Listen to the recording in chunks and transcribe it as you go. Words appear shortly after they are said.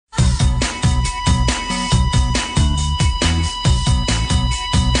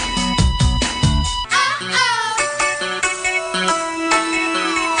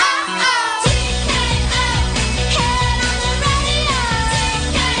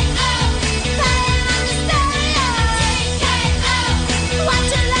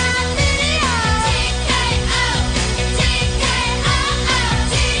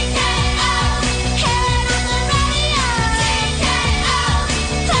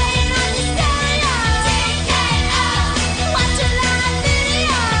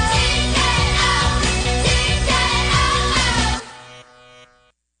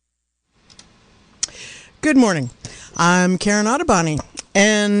Good morning. I'm Karen Ottoboni,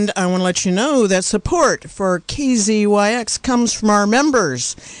 and I want to let you know that support for KZYX comes from our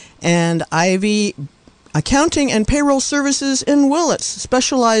members and Ivy Accounting and Payroll Services in Willits,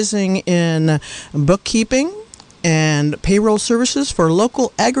 specializing in bookkeeping and payroll services for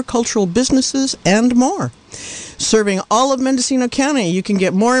local agricultural businesses and more. Serving all of Mendocino County. You can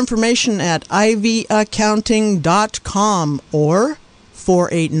get more information at ivyaccounting.com or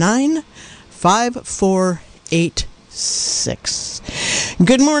 489-5486.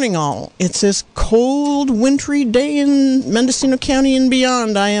 Good morning, all. It's this cold, wintry day in Mendocino County and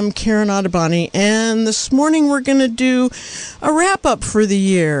beyond. I am Karen Ottoboni, and this morning we're going to do a wrap-up for the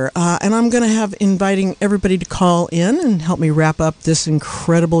year. And I'm going to have inviting everybody to call in and help me wrap up this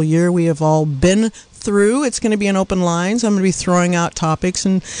incredible year we have all been through. It's going to be an open lines. I'm going to be throwing out topics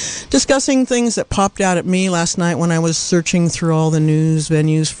and discussing things that popped out at me last night when I was searching through all the news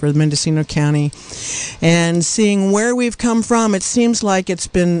venues for Mendocino County and seeing where we've come from. It seems like it's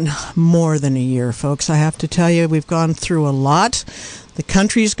been more than a year, folks. I have to tell you, we've gone through a lot. The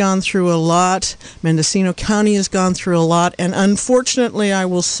country's gone through a lot. Mendocino County has gone through a lot. And unfortunately, I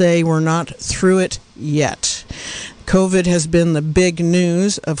will say we're not through it yet. COVID has been the big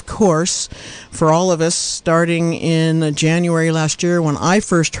news, of course, for all of us, starting in January last year when I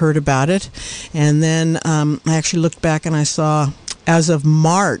first heard about it. And then I actually looked back and I saw, as of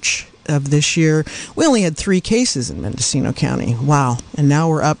March of this year, we only had 3 cases in Mendocino County. Wow. And now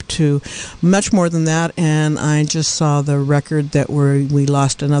we're up to much more than that. And I just saw the record that we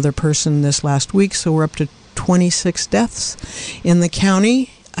lost another person this last week. So we're up to 26 deaths in the county.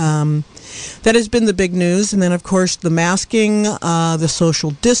 That has been the big news. And then, of course, the masking, the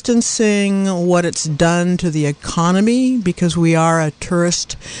social distancing, what it's done to the economy, because we are a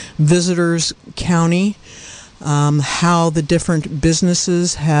tourist visitors county, how the different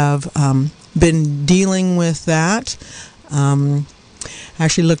businesses have been dealing with that. I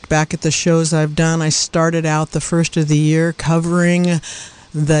actually looked back at the shows I've done. I started out the first of the year covering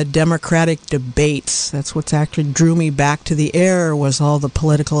the Democratic debates. That's what's actually drew me back to the air, was all the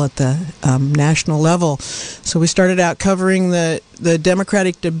political at the national level. So we started out covering the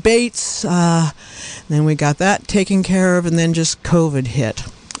Democratic debates, then we got that taken care of, and then just COVID hit.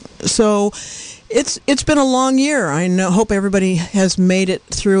 So it's been a long year. I hope everybody has made it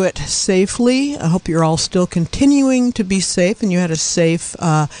through it safely. I hope you're all still continuing to be safe and you had a safe,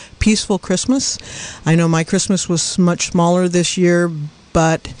 peaceful Christmas. I know my Christmas was much smaller this year,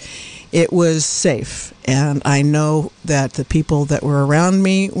 but it was safe, and I know that the people that were around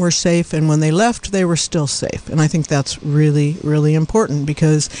me were safe, and when they left, they were still safe. And I think that's really, really important,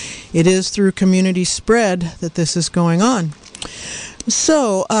 because it is through community spread that this is going on.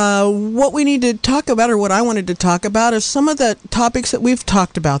 So what we need to talk about, or what I wanted to talk about, is some of the topics that we've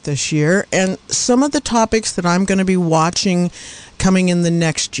talked about this year, and some of the topics that I'm going to be watching coming in the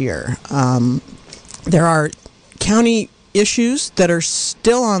next year. There are county issues that are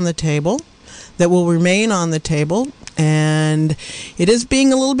still on the table, that will remain on the table, and it is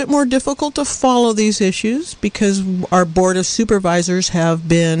being a little bit more difficult to follow these issues because our Board of Supervisors have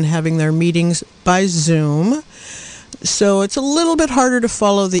been having their meetings by Zoom. So it's a little bit harder to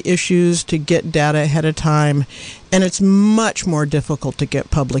follow the issues, to get data ahead of time, and it's much more difficult to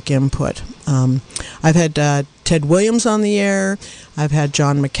get public input. I've had Ted Williams on the air. I've had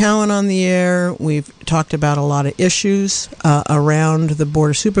John McCowan on the air. We've talked about a lot of issues around the Board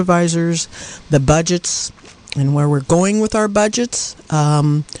of Supervisors, the budgets, and where we're going with our budgets.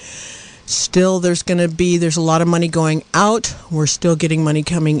 Still, there's a lot of money going out. We're still getting money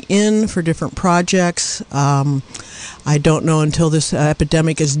coming in for different projects. I don't know until this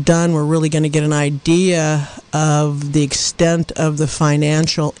epidemic is done, we're really going to get an idea of the extent of the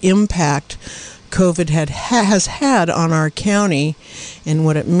financial impact COVID has had on our county and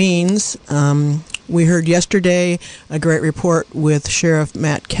what it means. We heard yesterday a great report with Sheriff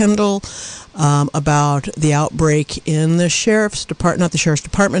Matt Kendall about the outbreak in the Sheriff's Department, not the Sheriff's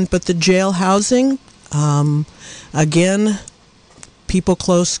Department, but the jail housing. Again, people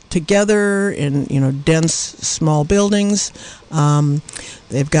close together in, dense, small buildings.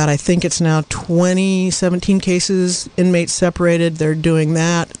 They've got, I think it's now 17 cases, inmates separated. They're doing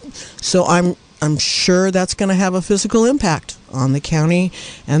that. So I'm sure that's going to have a physical impact on the county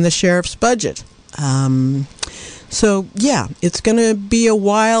and the sheriff's budget. So, yeah, it's going to be a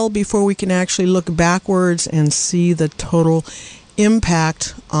while before we can actually look backwards and see the total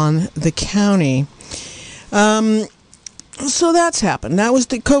impact on the county. So that's happened. That was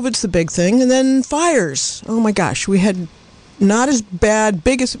COVID's the big thing. And then fires. Oh, my gosh. We had not as bad,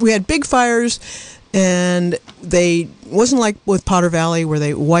 we had big fires And they wasn't like with Potter Valley where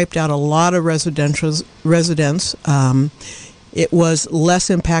they wiped out a lot of residents. It was less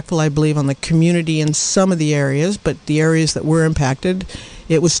impactful, I believe, on the community in some of the areas, but the areas that were impacted,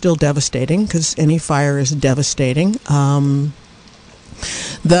 it was still devastating because any fire is devastating.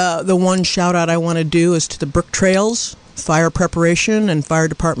 The one shout out I want to do is to the Brook Trails fire preparation and fire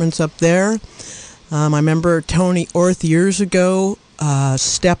departments up there. I remember Tony Orth years ago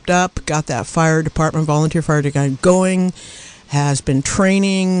stepped up, got that fire department, volunteer fire department going, has been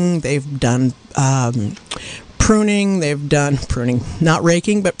training. They've done pruning. They've done pruning, not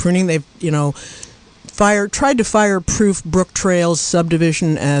raking, but pruning. They've, tried to fireproof Brook Trails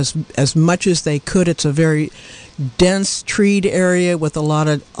subdivision as much as they could. It's a very dense treed area with a lot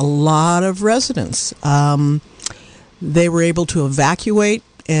of residents. They were able to evacuate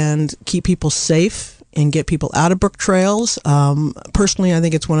and keep people safe and get people out of Brook Trails. Personally, I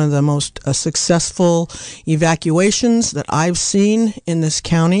think it's one of the most successful evacuations that I've seen in this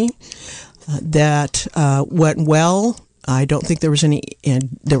county. That went well. I don't think there was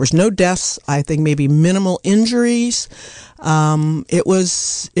there was no deaths. I think maybe minimal injuries. It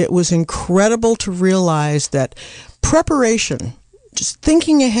was incredible to realize that preparation, just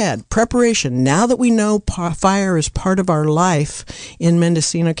thinking ahead, preparation, now that we know fire is part of our life in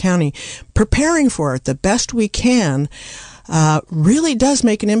Mendocino County, preparing for it the best we can really does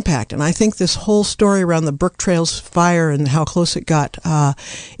make an impact. And I think this whole story around the Brook Trails fire and how close it got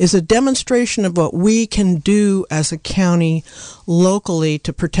is a demonstration of what we can do as a county locally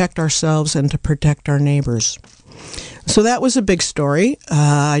to protect ourselves and to protect our neighbors. So that was a big story.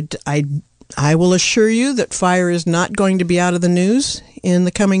 I will assure you that fire is not going to be out of the news in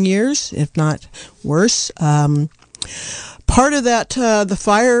the coming years, if not worse. Part of that, the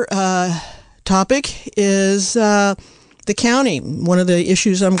fire topic is the county. One of the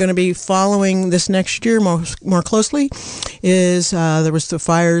issues I'm going to be following this next year more closely is there was the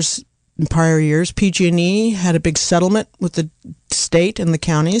fires in prior years. PG&E had a big settlement with the state and the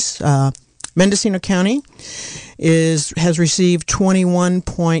counties. Mendocino County has received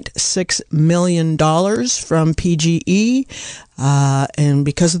 $21.6 million from PG&E, and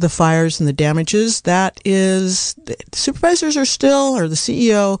because of the fires and the damages, the supervisors are still, or the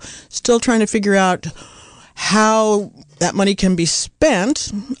CEO, still trying to figure out how that money can be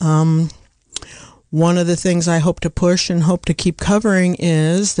spent. One of the things I hope to push and hope to keep covering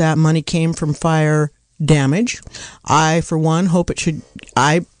is that money came from fire damage. I, for one, hope it should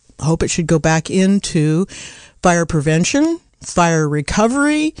go back into fire prevention, fire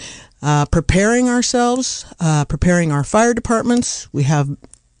recovery, preparing ourselves, preparing our fire departments. We have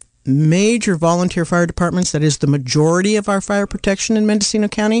major volunteer fire departments. That is the majority of our fire protection in Mendocino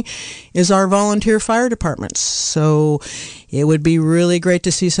County is our volunteer fire departments. So it would be really great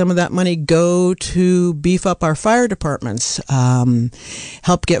to see some of that money go to beef up our fire departments,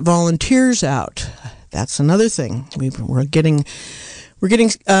 help get volunteers out. That's another thing. We're getting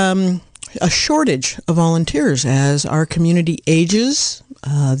a shortage of volunteers as our community ages.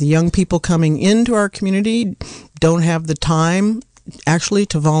 The young people coming into our community don't have the time actually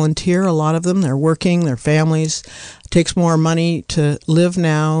to volunteer. A lot of them, they're working, their families. It takes more money to live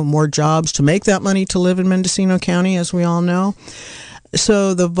now, more jobs to make that money to live in Mendocino County, as we all know.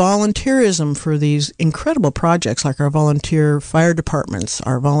 So the volunteerism for these incredible projects like our volunteer fire departments,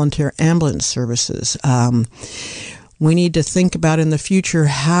 our volunteer ambulance services, we need to think about in the future,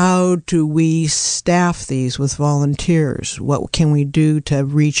 how do we staff these with volunteers? What can we do to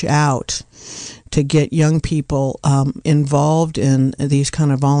reach out to get young people involved in these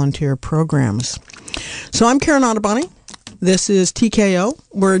kind of volunteer programs? So I'm Karen Ottoboni. This is TKO.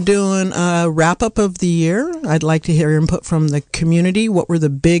 We're doing a wrap-up of the year. I'd like to hear input from the community. What were the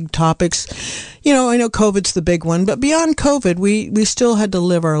big topics? I know COVID's the big one, but beyond COVID, we still had to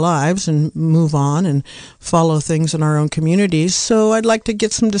live our lives and move on and follow things in our own communities. So I'd like to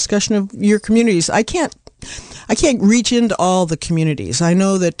get some discussion of your communities. I can't reach into all the communities. I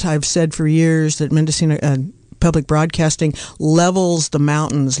know that I've said for years that Mendocino Public Broadcasting levels the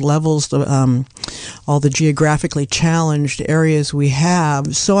mountains, levels the all the geographically challenged areas we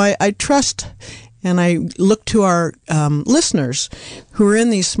have. So I trust and I look to our listeners who are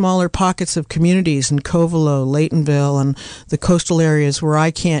in these smaller pockets of communities in Covelo, Laytonville, and the coastal areas where I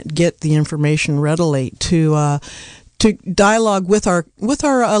can't get the information readily to dialogue with our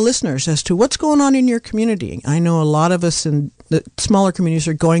listeners as to what's going on in your community. I know a lot of us in the smaller communities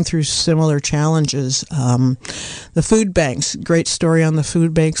are going through similar challenges. The food banks, great story on the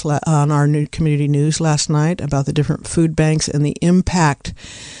food banks on our new community news last night about the different food banks and the impact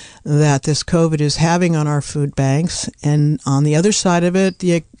that this COVID is having on our food banks. And on the other side of it,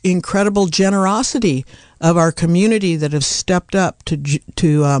 the incredible generosity of our community that have stepped up to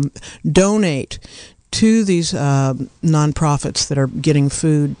donate to these nonprofits that are getting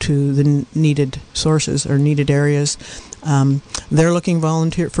food to the needed sources or needed areas. They're looking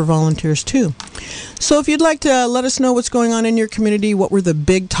for volunteers too. So if you'd like to let us know what's going on in your community, what were the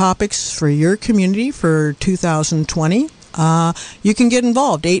big topics for your community for 2020, you can get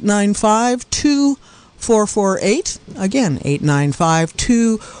involved. 895-2448. Again,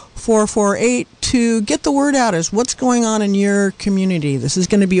 895-2448 to get the word out as what's going on in your community. This is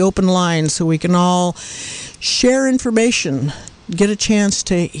going to be open line so we can all share information, get a chance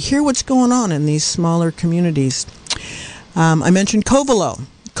to hear what's going on in these smaller communities. I mentioned Covelo.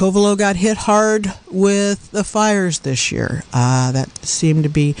 Covelo got hit hard with the fires this year. That seemed to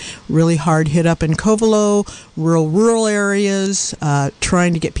be really hard hit up in Covelo, rural areas,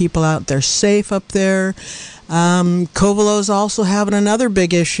 trying to get people out there safe up there. Covelo's also having another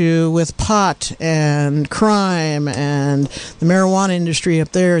big issue with pot and crime, and the marijuana industry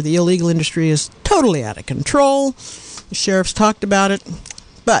up there, the illegal industry, is totally out of control. The sheriff's talked about it,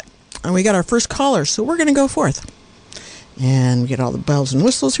 but we got our first caller, so we're going to go forth. And get all the bells and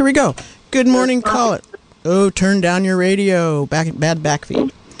whistles. Here we go. Good morning, caller. Oh, turn down your radio. Bad back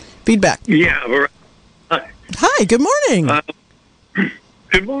feedback. Yeah. Hi, good morning.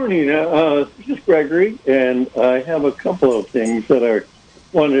 Good morning. This is Gregory, and I have a couple of things that I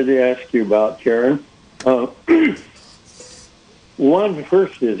wanted to ask you about, Karen. First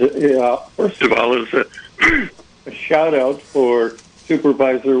of all, is a shout out for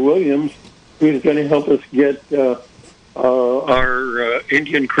Supervisor Williams, who's going to help us get our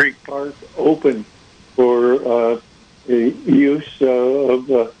Indian Creek Park open for use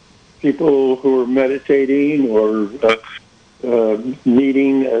of people who are meditating or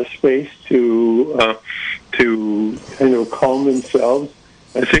needing a space to kind of calm themselves.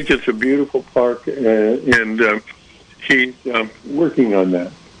 I think it's a beautiful park, and he's working on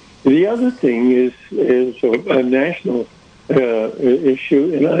that. The other thing is a national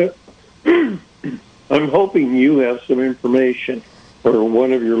issue, and I'm hoping you have some information, or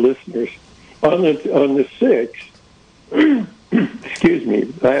one of your listeners, on the 6th. Excuse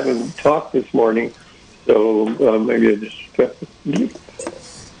me, I haven't talked this morning, so maybe I just a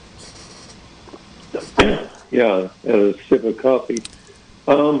sip of coffee.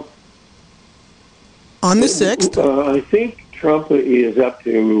 On the 6th? I think Trump is up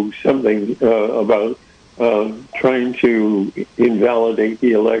to something about trying to invalidate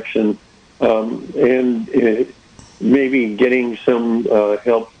the election. And maybe getting some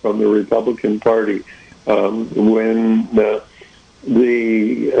help from the Republican Party when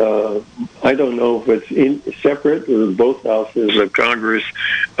I don't know if it's separate or both houses of Congress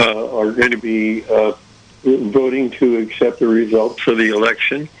are going to be voting to accept the results of the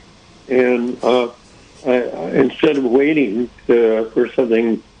election. And instead of waiting for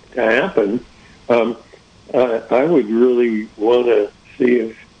something to happen, I would really want to see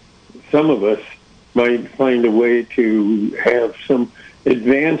if some of us might find a way to have some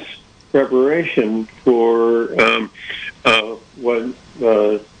advanced preparation for what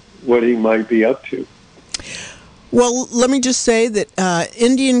he might be up to. Well, let me just say that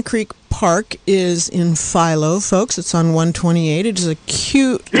Indian Creek Park is in Philo, folks. It's on 128. It is a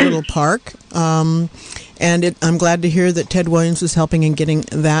cute little park. And I'm glad to hear that Ted Williams is helping in getting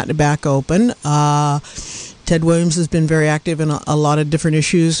that back open. Ted Williams has been very active in a lot of different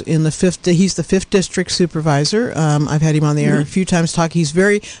issues in the 5th. He's the 5th District Supervisor. I've had him on the air a few times talk. He's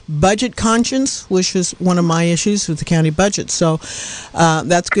very budget conscious, which is one of my issues with the county budget. So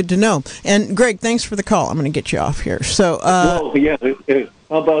that's good to know. And Greg, thanks for the call. I'm going to get you off here. So, how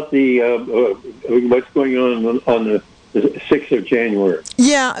about the what's going on the 6th of January?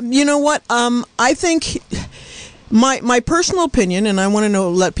 Yeah, you know what? I think my personal opinion, and I want to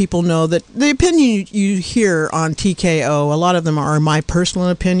let people know that the opinion you hear on TKO, a lot of them are my personal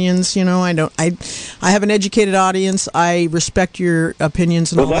opinions. You know, I have an educated audience. I respect your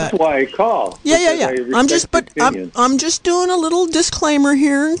opinions and all that. Well, that's why I call. Yeah. I'm just doing a little disclaimer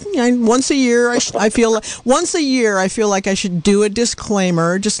here. Once a year, I feel like I should do a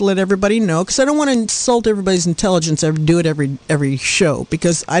disclaimer, just to let everybody know, because I don't want to insult everybody's intelligence. Do it every show,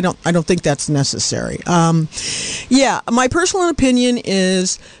 because I don't think that's necessary. Yeah, my personal opinion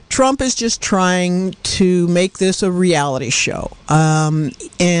is Trump is just trying to make this a reality show.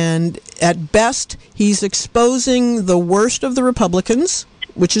 And at best, he's exposing the worst of the Republicans,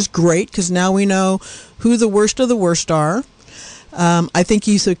 which is great, because now we know who the worst of the worst are. I think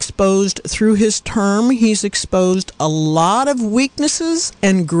he's exposed, through his term, he's exposed a lot of weaknesses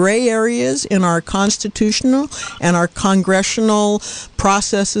and gray areas in our constitutional and our congressional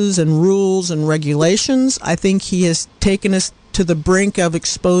processes and rules and regulations. I think he has taken us to the brink of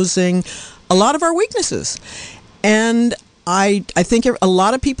exposing a lot of our weaknesses. And I think a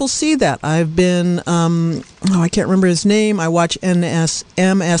lot of people see that. I've been, I can't remember his name. I watch MSNBC.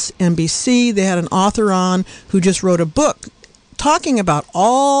 They had an author on who just wrote a book talking about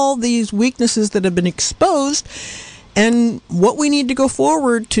all these weaknesses that have been exposed and what we need to go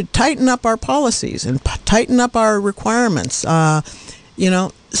forward to tighten up our policies and tighten up our requirements. So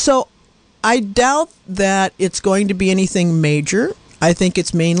I doubt that it's going to be anything major. I think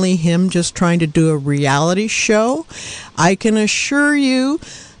it's mainly him just trying to do a reality show. I can assure you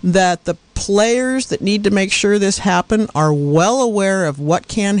that the players that need to make sure this happen are well aware of what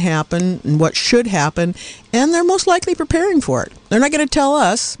can happen and what should happen, and they're most likely preparing for it. They're not going to tell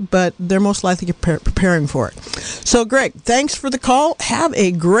us, but they're most likely preparing for it. So, Greg, thanks for the call. Have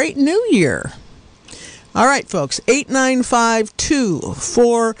a great new year. All right, folks,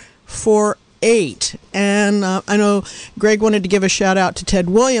 895-2448. And I know Greg wanted to give a shout out to Ted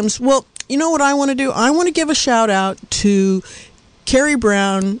Williams. Well, you know what I want to do? I want to give a shout out to Carrie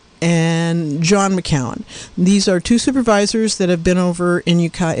Brown and John McCowan. These are two supervisors that have been over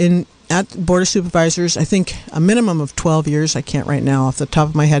at the Board of Supervisors, I think a minimum of 12 years. I can't right now off the top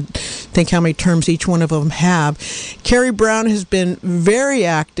of my head think how many terms each one of them have. Carrie Brown has been very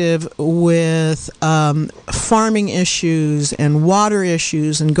active with farming issues and water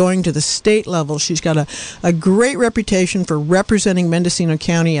issues and going to the state level. She's got a great reputation for representing Mendocino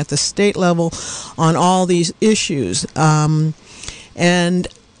County at the state level on all these issues. And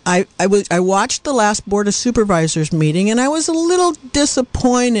I watched the last Board of Supervisors meeting, and I was a little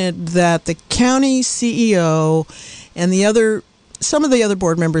disappointed that the county CEO and some of the other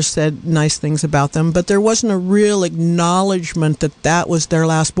board members said nice things about them, but there wasn't a real acknowledgement that was their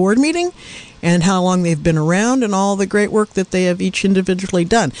last board meeting and how long they've been around and all the great work that they have each individually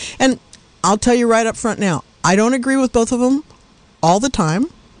done. And I'll tell you right up front now, I don't agree with both of them all the time,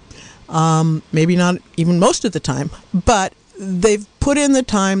 maybe not even most of the time, but they've put in the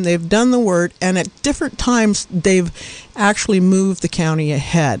time, they've done the work, and at different times they've actually moved the county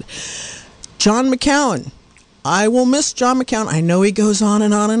ahead. John McCowan, I will miss John McCowan. I know he goes on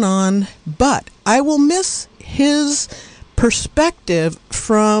and on and on, but I will miss his perspective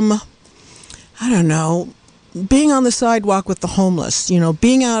from, I don't know, being on the sidewalk with the homeless,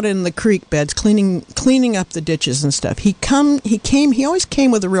 being out in the creek beds, cleaning up the ditches and stuff. He always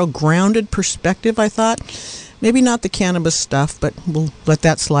came with a real grounded perspective, I thought. Maybe not the cannabis stuff, but we'll let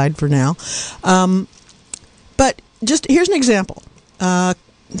that slide for now. But just here's an example. The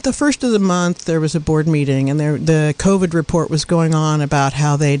first of the month, there was a board meeting, and the COVID report was going on about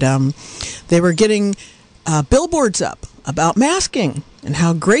how they were getting billboards up about masking and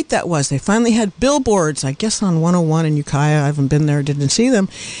how great that was. They finally had billboards, I guess, on 101 in Ukiah. I haven't been there, didn't see them.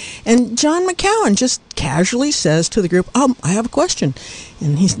 And John McCowan just casually says to the group, I have a question.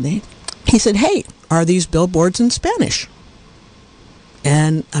 And he said, hey, are these billboards in Spanish?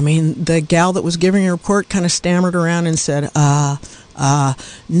 And, the gal that was giving a report kind of stammered around and said,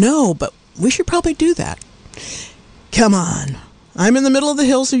 no, but we should probably do that. Come on. I'm in the middle of the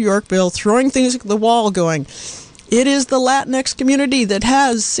hills of Yorkville throwing things at the wall going, it is the Latinx community that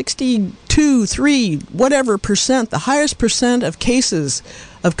has 62.3% the highest percent of cases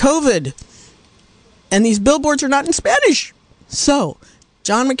of COVID. And these billboards are not in Spanish. So,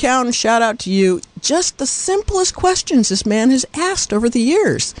 John McCowan, shout out to you. Just the simplest questions this man has asked over the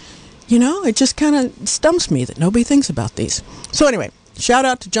years. It just kind of stumps me that nobody thinks about these. So anyway, shout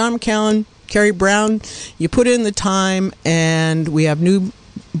out to John McCowan, Carrie Brown. You put in the time, and we have new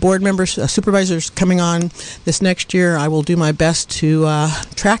board members, supervisors coming on this next year. I will do my best to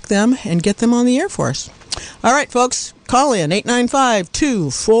track them and get them on the air for us. All right, folks, call in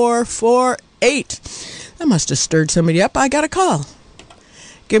 895-2448. That must have stirred somebody up. I got a call.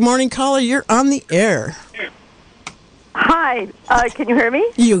 Good morning, caller. You're on the air. Hi. Can you hear me?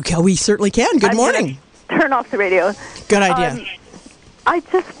 We certainly can. Good morning. Turn off the radio. Good idea. I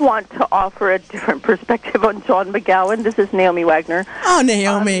just want to offer a different perspective on John McGowan. This is Naomi Wagner. Oh,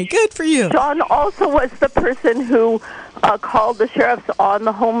 Naomi. Good for you. John also was the person who called the sheriffs on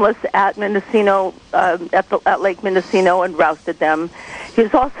the homeless at Mendocino, at Lake Mendocino, and rousted them. He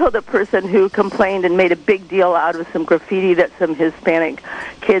was also the person who complained and made a big deal out of some graffiti that some Hispanic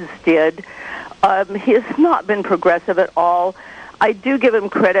kids did. He has not been progressive at all. I do give him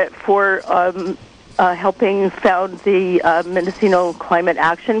credit for helping found the Mendocino Climate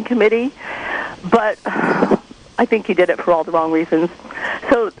Action Committee, but I think he did it for all the wrong reasons.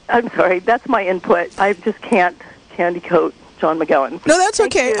 So I'm sorry. That's my input. I just can't candy coat John McGowan. No, that's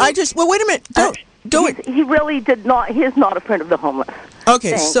okay. Wait a minute. Don't. He really did not. He is not a friend of the homeless. Okay,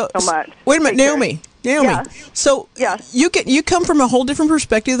 Thanks so much. Wait a minute, Naomi. Yes. So Yes. you come from a whole different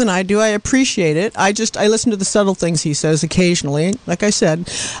perspective than I do. I appreciate it. I listen to the subtle things he says occasionally, like I said.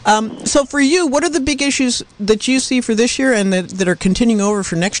 So for you, what are the big issues that you see for this year and that are continuing over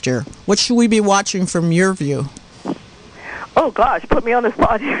for next year? What should we be watching from your view? Oh gosh, put me on the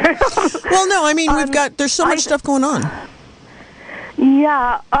spot here. Well, no, I mean there's so much stuff going on.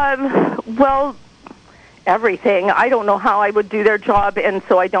 Yeah. Well, everything. I don't know how I would do their job, and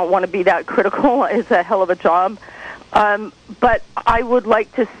so I don't want to be that critical. It's a hell of a job. But I would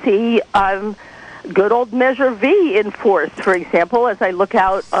like to see good old Measure V enforced, for example, as I look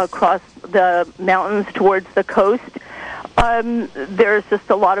out across the mountains towards the coast. There's just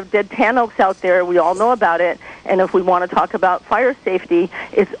a lot of dead tan oaks out there. We all know about it. And if we want to talk about fire safety,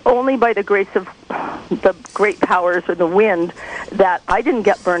 it's only by the grace of the great powers or the wind that I didn't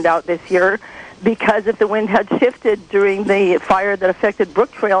get burned out this year, because if the wind had shifted during the fire that affected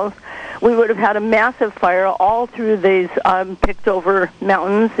Brook Trails, we would have had a massive fire all through these picked-over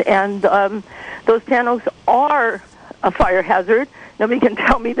mountains. And those tan oaks are a fire hazard. Nobody can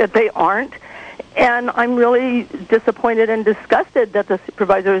tell me that they aren't. And I'm really disappointed and disgusted that the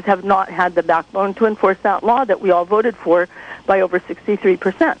supervisors have not had the backbone to enforce that law that we all voted for by over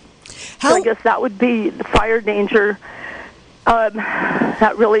 63%. So I guess that would be the fire danger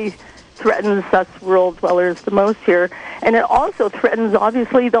that really threatens us rural dwellers the most here. And it also threatens,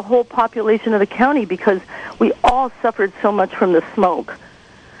 obviously, the whole population of the county, because we all suffered so much from the smoke.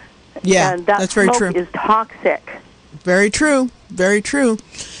 Yeah, and that that's very true. Smoke is toxic. Very true. Very true.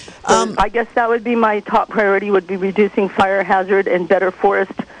 So I guess that would be my top priority, would be reducing fire hazard and better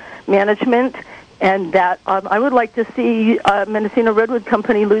forest management. And that I would like to see Mendocino Redwood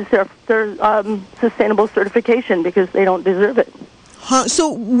Company lose their sustainable certification, because they don't deserve it.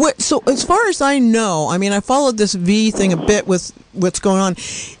 So as far as I know, I mean, I followed this V thing a bit with what's going on.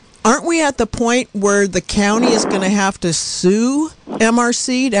 Aren't we at the point where the county is going to have to sue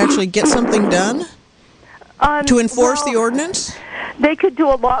MRC to actually get something done to enforce the ordinance? They could do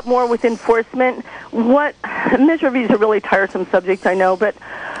a lot more with enforcement. Measure V is a really tiresome subject, I know, but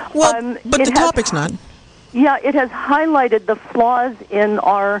the topic's not. Yeah, it has highlighted the flaws in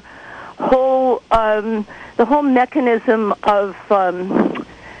our whole the whole mechanism of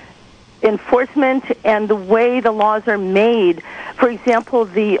enforcement and the way the laws are made. For example,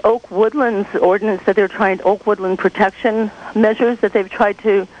 the oak woodlands ordinance that they're trying, oak woodland protection measures that they've tried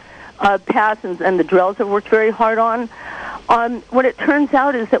to pass, and the Drells have worked very hard on. What it turns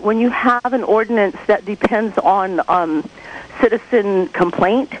out is that when you have an ordinance that depends on citizen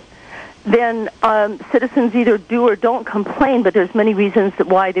complaint, then citizens either do or don't complain, but there's many reasons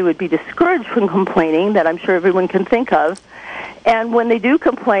why they would be discouraged from complaining that I'm sure everyone can think of. And when they do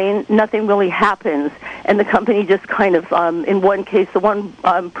complain, nothing really happens. And the company just kind of, in one case, the one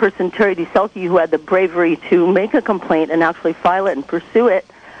person, Terry DeSelke, who had the bravery to make a complaint and actually file it and pursue it,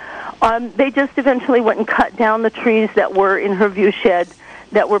 they just eventually went and cut down the trees that were in her view shed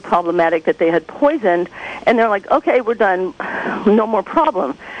that were problematic, that they had poisoned, and they're like, okay, we're done, no more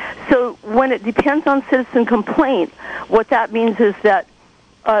problem. So when it depends on citizen complaint, what that means is that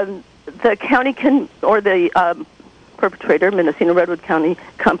the county can, or the perpetrator, Mendocino Redwood County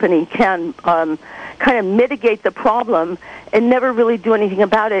Company, can kind of mitigate the problem and never really do anything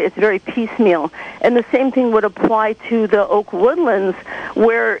about it. It's very piecemeal. And the same thing would apply to the oak woodlands,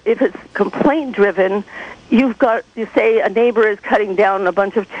 where if it's complaint-driven, you've got, you say a neighbor is cutting down a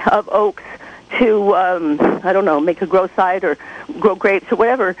bunch of oaks to, I don't know, make a grow side or grow grapes or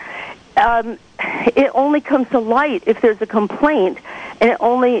whatever. It only comes to light if there's a complaint, and it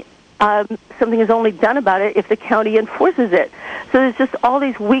only something is only done about it if the county enforces it. So there's just all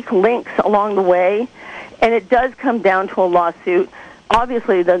these weak links along the way, and it does come down to a lawsuit.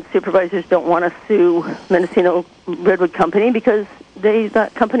 Obviously, the supervisors don't want to sue Mendocino Redwood Company because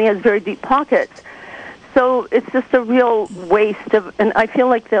that company has very deep pockets. So it's just a real waste of, and I feel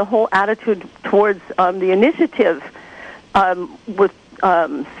like the whole attitude towards the initiative with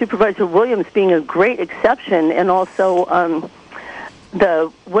Supervisor Williams being a great exception, and also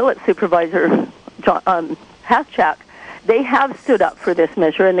the Willett supervisor, John Haschak, they have stood up for this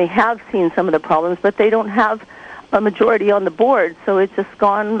measure, and they have seen some of the problems, but they don't have a majority on the board, so it's just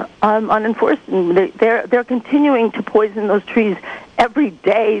gone unenforced. And they're continuing to poison those trees every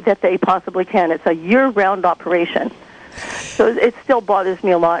day that they possibly can. It's a year-round operation. So it still bothers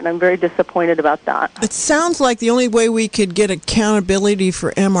me a lot, and I'm very disappointed about that. It sounds like the only way we could get accountability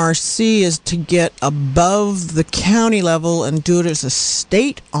for MRC is to get above the county level and do it as a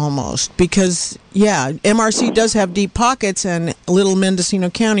state almost. Because, yeah, MRC does have deep pockets, and little Mendocino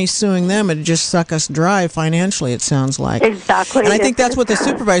County suing them would just suck us dry financially, it sounds like. Exactly. And I think that's what the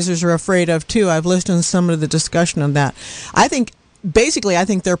supervisors are afraid of, too. I've listened to some of the discussion of that. I think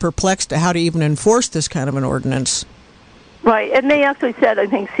they're perplexed to how to even enforce this kind of an ordinance. Right, and they actually said, I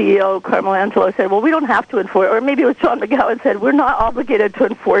think CEO Carmel Angelo said, well, we don't have to enforce, or maybe it was John McGowan said, we're not obligated to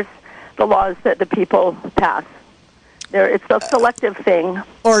enforce the laws that the people pass. It's a selective thing.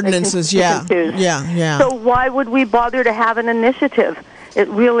 Ordinances, yeah. So why would we bother to have an initiative? It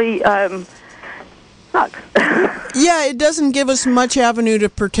really sucks. Yeah, it doesn't give us much avenue to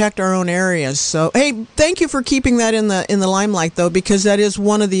protect our own areas. So, hey, thank you for keeping that in the limelight, though, because that is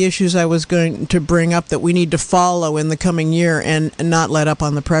one of the issues I was going to bring up that we need to follow in the coming year and not let up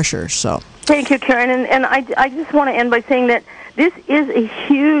on the pressure. So, thank you, Karen. And I just want to end by saying that this is a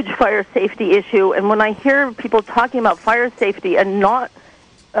huge fire safety issue. And when I hear people talking about fire safety and not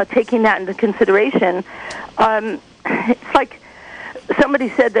taking that into consideration, it's like somebody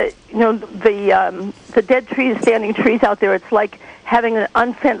said that, the dead trees, standing trees out there, it's like having an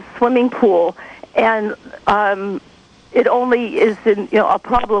unfenced swimming pool, and it only is a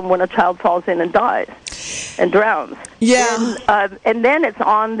problem when a child falls in and dies and drowns. Yeah. And then it's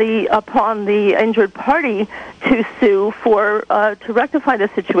upon the injured party to sue to rectify the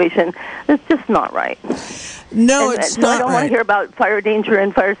situation. It's just not right. No, it's not right. I don't want to hear about fire danger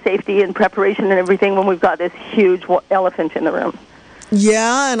and fire safety and preparation and everything when we've got this huge elephant in the room.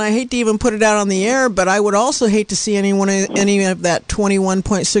 Yeah, and I hate to even put it out on the air, but I would also hate to see any of that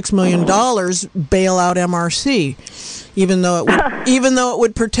 $21.6 million bail out MRC, even though it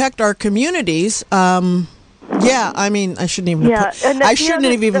would protect our communities. Yeah, I mean, I shouldn't even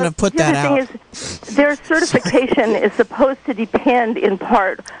have put that out. The thing is, their certification is supposed to depend in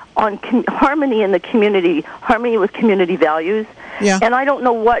part on harmony in the community, harmony with community values. Yeah. And I don't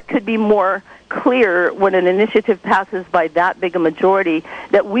know what could be more clear when an initiative passes by that big a majority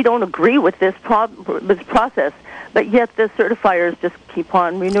that we don't agree with this process, but yet the certifiers just keep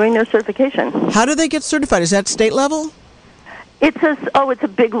on renewing their certification. How do they get certified? Is that state level? It's a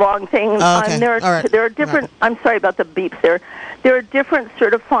big long thing. Okay. There are different. Right. I'm sorry about the beeps there. There are different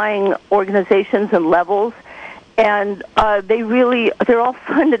certifying organizations and levels, and they're all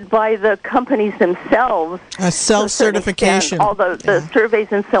funded by the companies themselves. A self-certification. All the surveys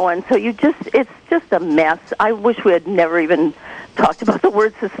and so on. So it's just a mess. I wish we had never even talked about the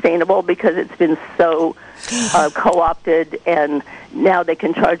word sustainable because it's been so co-opted, and now they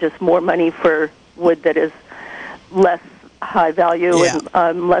can charge us more money for wood that is less high value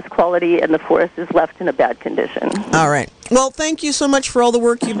and less quality, and the forest is left in a bad condition. All right. Well, thank you so much for all the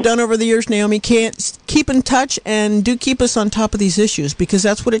work you've done over the years, Naomi. Keep in touch and do keep us on top of these issues, because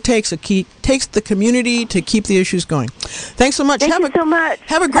that's what it takes. It takes the community to keep the issues going. Thanks so much. Thank you so much.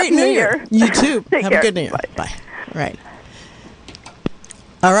 Have a great New Year. You too. Take have care. a good New Year. Bye. Right.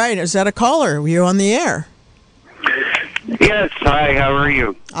 All right. Is that a caller? You're on the air. Yes, hi, how are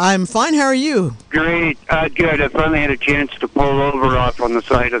you? I'm fine, how are you? Great, good. I finally had a chance to pull over off on the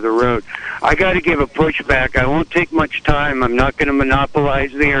side of the road. I got to give a pushback. I won't take much time. I'm not going to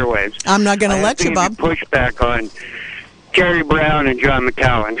monopolize the airwaves. I'm not going to let you, Bob. Pushback on Kerry Brown and John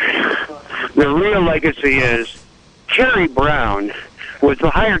McCowan. The real legacy is Kerry Brown was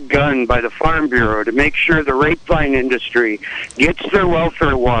the hired gun by the Farm Bureau to make sure the grapevine industry gets their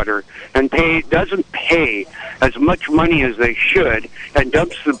welfare water and doesn't pay as much money as they should, and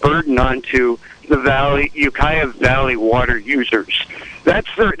dumps the burden onto the Ukiah Valley water users. That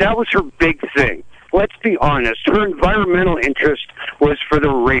was her big thing. Let's be honest. Her environmental interest was for the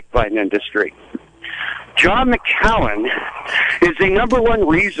grapevine industry. John McCowan is the number one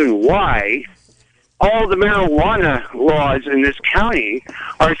reason why all the marijuana laws in this county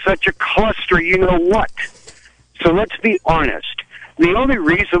are such a cluster, you know what. So let's be honest. The only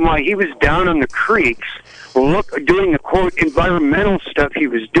reason why he was down on the creeks doing the, quote, environmental stuff he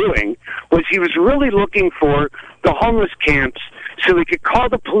was doing was he was really looking for the homeless camps so they could call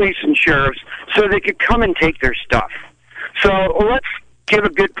the police and sheriffs so they could come and take their stuff. So let's give a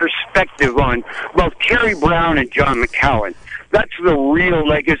good perspective on both Kerry Brown and John McCowan. That's the real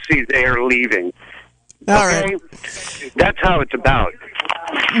legacy they are leaving. All right. That's how it's about.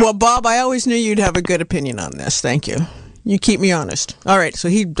 Well, Bob, I always knew you'd have a good opinion on this. Thank you. You keep me honest. All right, so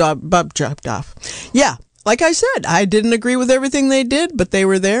Bob dropped off. Yeah, like I said, I didn't agree with everything they did, but they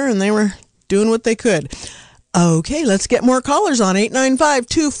were there and they were doing what they could. Okay, let's get more callers on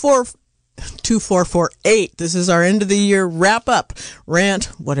 895-24... 2448. This is our end of the year wrap up, rant,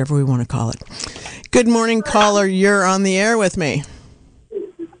 whatever we want to call it. Good morning, caller. You're on the air with me.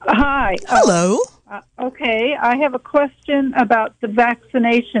 Hi. Hello. Okay, I have a question about the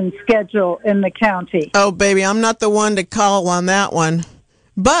vaccination schedule in the county. Oh, baby, I'm not the one to call on that one.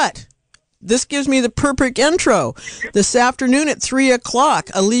 But this gives me the perfect intro. This afternoon at 3 o'clock,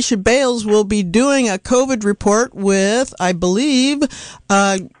 Alicia Bales will be doing a COVID report with, I believe,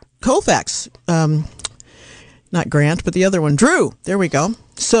 Colfax. Not Grant, but the other one, Drew. There we go.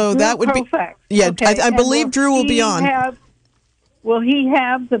 So Drew that would Colfax. be... Yeah, okay. I believe Drew will be on. Will he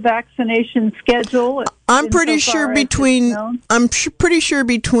have the vaccination schedule? I'm pretty sure between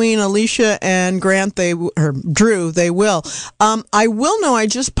Alicia and Grant, Drew, they will. I will know. I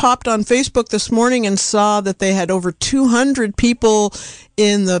just popped on Facebook this morning and saw that they had over 200 people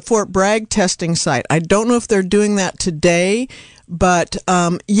in the Fort Bragg testing site. I don't know if they're doing that today, but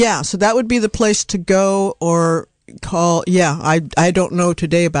so that would be the place to go or call. Yeah, I don't know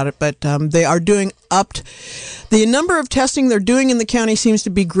today about it, but they are doing the number of testing they're doing in the county seems to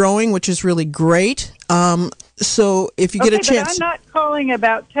be growing, which is really great. So if you get a chance... But I'm not calling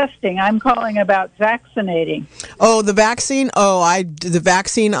about testing. I'm calling about vaccinating. Oh, the vaccine? The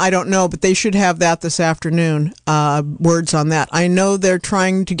vaccine, I don't know, but they should have that this afternoon. Words on that. I know they're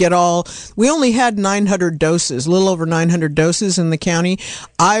trying to get we only had 900 doses, a little over 900 doses in the county.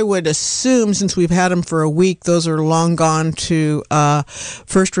 I would assume, since we've had them for a week, those are long gone to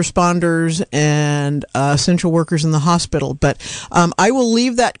first responders and essential workers in the hospital. But I will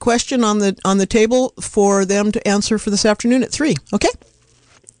leave that question on the table for them to answer for this afternoon at 3. Okay?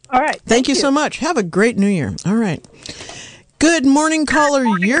 All right. Thank you so much. Have a great New Year. All right. Good morning, caller.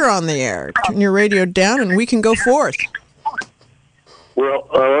 You're on the air. Turn your radio down and we can go forth. Well,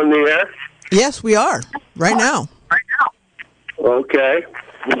 on the air? Yes, we are. Right now. Okay.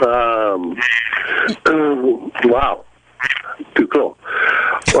 Wow. Too cool.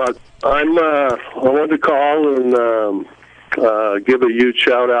 Well, I wanted to call and give a huge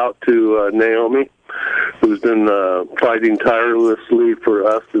shout out to Naomi, who's been fighting tirelessly for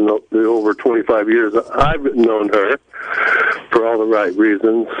us in the over 25 years. I've known her for all the right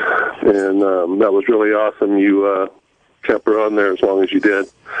reasons, and that was really awesome. You kept her on there as long as you did.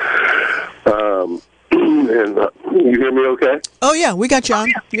 And you hear me okay? Oh, yeah, we got you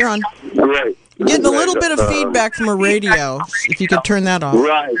on. You're on. Great. Getting a little bit of feedback from a radio, if you could turn that off.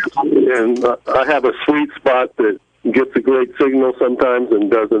 Right. And I have a sweet spot that gets a great signal sometimes and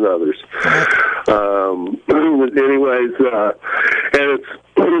doesn't others. Anyways, and it's,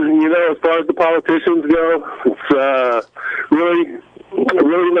 as far as the politicians go, it's really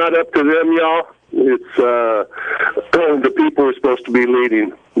not up to them, y'all. It's the people are supposed to be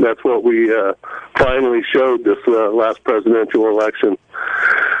leading. That's what we finally showed this last presidential election.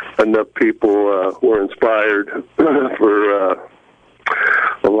 Enough people were inspired for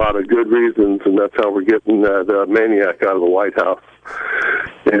a lot of good reasons, and that's how we're getting that maniac out of the White House.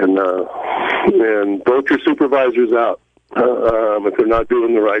 And vote your supervisors out if they're not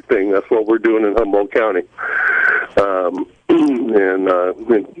doing the right thing. That's what we're doing in Humboldt County. And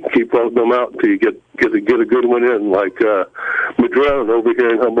keep voting them out until you get a good one in. Like Madrone over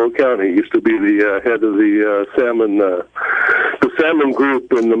here in Humboldt County used to be the head of the salmon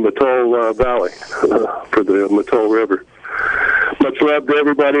group in the Mattole Valley for the Mattole River. Much love to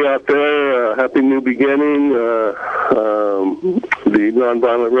everybody out there. Happy new beginning. The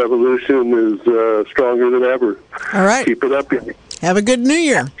nonviolent revolution is stronger than ever. All right. Keep it up. Have a good New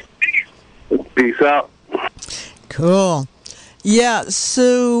Year. Peace out. Cool. Yeah,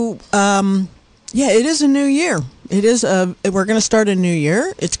 so, it is a new year. It is we're going to start a new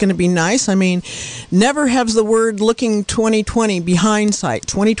year. It's going to be nice. I mean, never has the word looking 2020 be hindsight.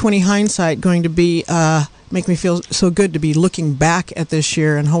 2020 hindsight going to be make me feel so good to be looking back at this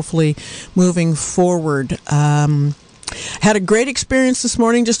year and hopefully moving forward. Had a great experience this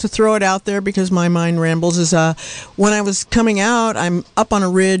morning, just to throw it out there because my mind rambles, is when I was coming out, I'm up on a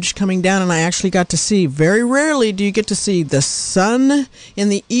ridge coming down, and I actually got to see, very rarely do you get to see the sun in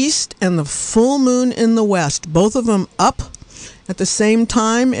the east and the full moon in the west, both of them up at the same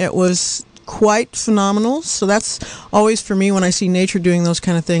time. It was quite phenomenal. So that's always, for me, when I see nature doing those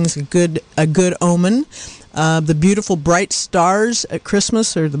kind of things, a good omen. The beautiful bright stars at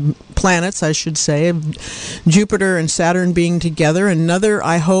Christmas, or the planets, I should say, Jupiter and Saturn being together, another,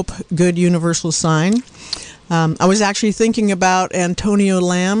 I hope, good universal sign. I was actually thinking about Antonia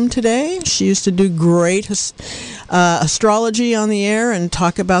Lamb today. She used to do great astrology on the air and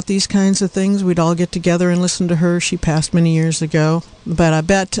talk about these kinds of things. We'd all get together and listen to her. She passed many years ago. But I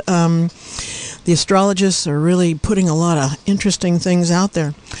bet The astrologists are really putting a lot of interesting things out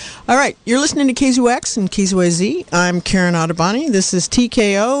there. All right, you're listening to KZUX and KZYZ. I'm Karen Ottoboni. This is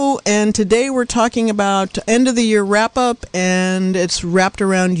TKO, and today we're talking about end of the year wrap up, and it's wrapped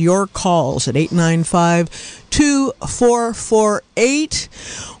around your calls at 895-2448.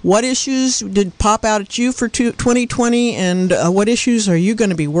 What issues did pop out at you for 2020, and what issues are you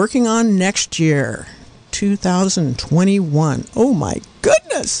going to be working on next year, 2021? Oh my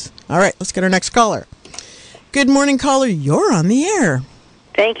goodness. All right, let's get our next caller. Good morning, caller. You're on the air.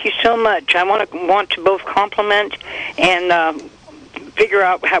 Thank you so much. I want to both compliment and figure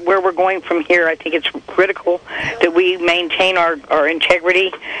out where we're going from here. I think it's critical that we maintain our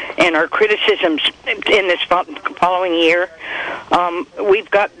integrity and our criticisms in this following year. We've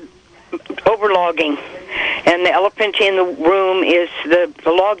got overlogging, and the elephant in the room is the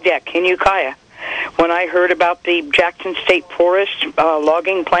log deck in Ukiah. When I heard about the Jackson State Forest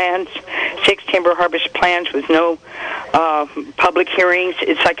logging plans, 6 timber harvest plans with no public hearings,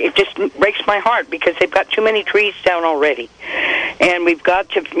 it's like it just breaks my heart because they've got too many trees down already. And we've got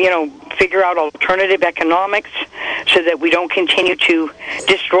to, figure out alternative economics so that we don't continue to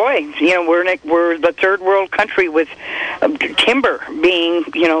destroy. We're the third world country with timber being,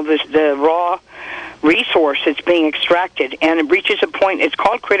 the raw resource that's being extracted, and it reaches a point, it's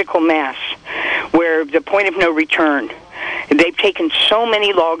called critical mass, where the point of no return. They've taken so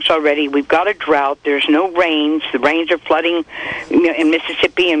many logs already. We've got a drought. There's no rains. The rains are flooding in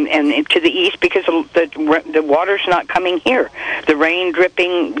Mississippi and to the east because the water's not coming here. The rain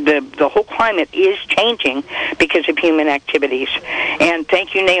dripping, the whole climate is changing because of human activities. And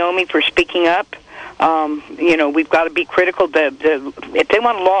thank you, Naomi, for speaking up. We've got to be critical. If they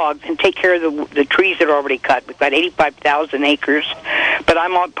want to log, then take care of the trees that are already cut. We've got 85,000 acres, but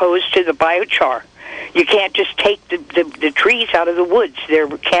I'm opposed to the biochar. You can't just take the trees out of the woods. They're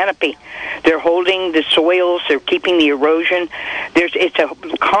canopy. They're holding the soils. They're keeping the erosion. It's a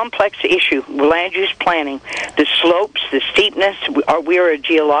complex issue. Land use planning, the slopes, the steepness. We are a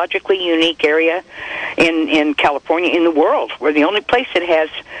geologically unique area in California, in the world. We're the only place that has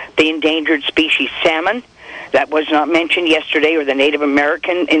the endangered species salmon. That was not mentioned yesterday, or the Native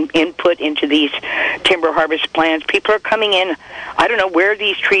American input into these timber harvest plans. People are coming in. I don't know where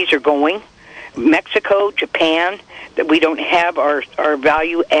these trees are going. Mexico, Japan, that we don't have our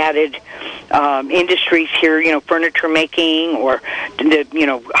value-added industries here, furniture making or,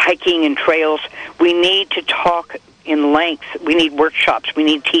 hiking and trails. We need to talk in length. We need workshops. We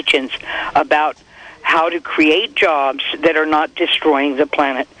need teach-ins about how to create jobs that are not destroying the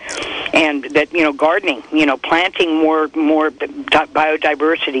planet. And that, gardening, planting more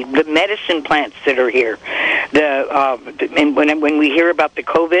biodiversity, the medicine plants that are here. And when we hear about the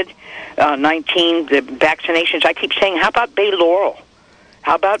COVID-19, the vaccinations, I keep saying, how about bay laurel?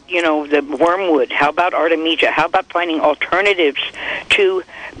 How about, the wormwood? How about artemisia? How about finding alternatives to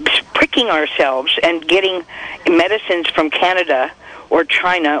pricking ourselves and getting medicines from Canada or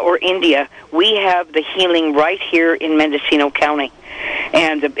China or India? We have the healing right here in Mendocino County.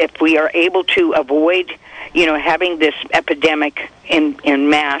 And if we are able to avoid, having this epidemic in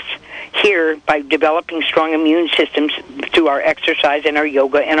mass here by developing strong immune systems through our exercise and our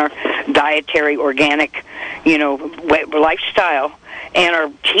yoga and our dietary organic, lifestyle and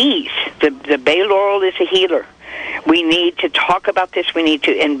our teas, the bay laurel is a healer. We need to talk about this. We need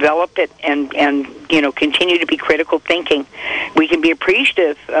to envelop it and continue to be critical thinking. We can be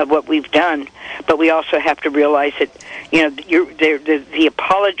appreciative of what we've done, but we also have to realize that, the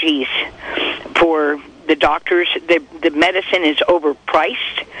apologies for the doctors, the medicine is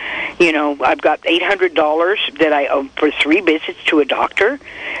overpriced. I've got $800 that I owe for 3 visits to a doctor,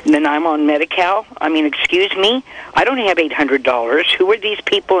 and then I'm on Medi-Cal. I mean, excuse me, I don't have $800. Who are these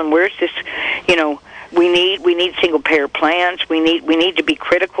people, and where's this, We need single payer plans. We need to be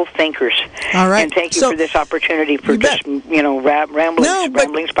critical thinkers. All right. And thank you for this opportunity for just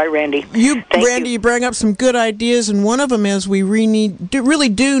ramblings by Randy. You bring up some good ideas, and one of them is we really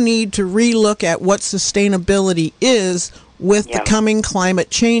do need to relook at what sustainability is with the coming climate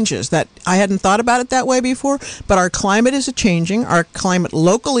changes. That I hadn't thought about it that way before, but our climate is changing. Our climate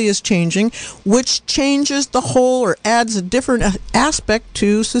locally is changing, which changes the whole or adds a different aspect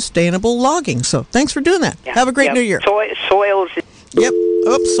to sustainable logging. So thanks for doing that. Yeah. Have a great New Year. Soils. Yep.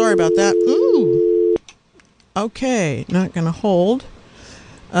 Oops, sorry about that. Ooh. Okay, not going to hold.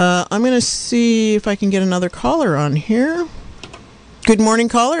 I'm going to see if I can get another caller on here. Good morning,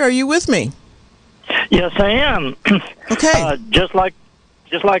 caller. Are you with me? Yes, I am. Okay. Just like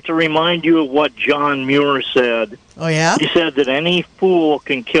to remind you of what John Muir said. Oh, yeah? He said that any fool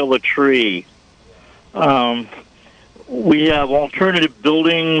can kill a tree. we have alternative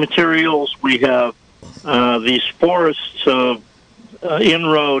building materials. We have these forests of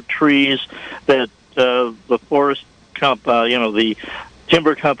inroad trees that the forest the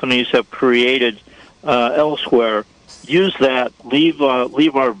timber companies have created elsewhere. Use that. Leave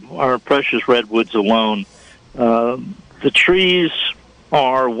our precious redwoods alone. The trees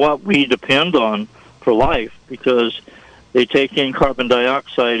are what we depend on for life because they take in carbon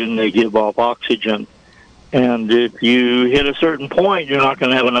dioxide and they give off oxygen. And if you hit a certain point, you're not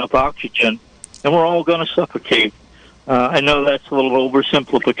going to have enough oxygen, and we're all going to suffocate. I know that's a little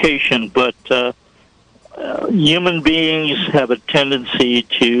oversimplification, but human beings have a tendency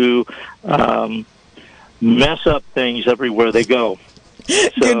to mess up things everywhere they go. So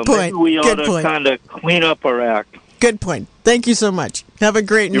Good point. Maybe we ought Good to point. kind of clean up our act. Good point. Thank you so much. Have a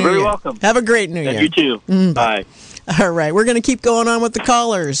great New Year. You're very welcome. Have a great New Year. And you too. Bye. All right, we're going to keep going on with the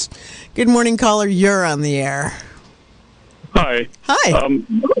callers. Good morning, caller. You're on the air. Hi. Hi.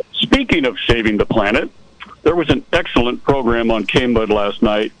 Speaking of saving the planet, there was an excellent program on KMUD last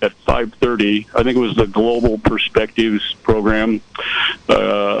night at 5:30. I think it was the Global Perspectives program.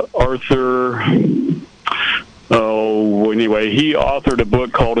 Arthur, anyway, he authored a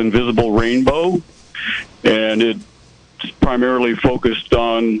book called Invisible Rainbow, and it's primarily focused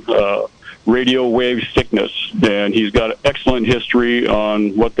on radio wave sickness, and he's got an excellent history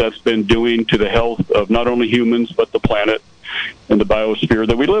on what that's been doing to the health of not only humans but the planet and the biosphere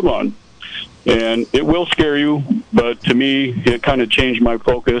that we live on. And it will scare you, but to me, it kind of changed my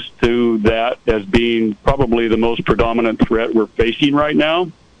focus to that as being probably the most predominant threat we're facing right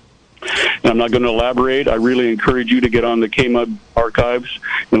now. And I'm not going to elaborate. I really encourage you to get on the KMUD archives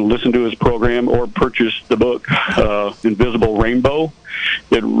and listen to his program or purchase the book, Invisible Rainbow.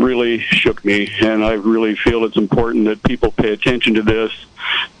 It really shook me, and I really feel it's important that people pay attention to this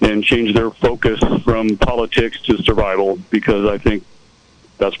and change their focus from politics to survival, because I think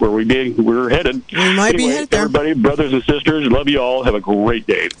that's where we're headed. We might be headed there. Everybody, brothers and sisters, love you all. Have a great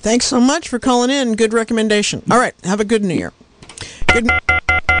day. Thanks so much for calling in. Good recommendation. All right, have a good New Year.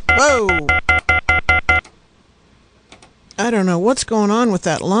 Whoa. I don't know what's going on with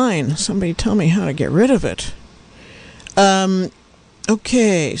that line. Somebody tell me how to get rid of it.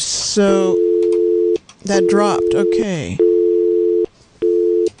 Okay, so that dropped. Okay.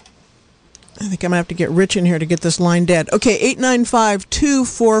 I think I'm going to have to get Rich in here to get this line dead. Okay,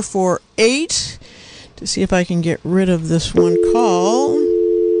 895-2448 to see if I can get rid of this one call.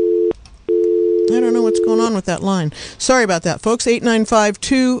 I don't know what's going on with that line. Sorry about that, folks.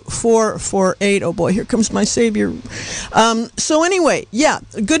 895-2448. Oh, boy, here comes my savior. So anyway, yeah,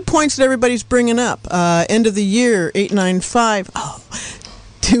 good points that everybody's bringing up. End of the year,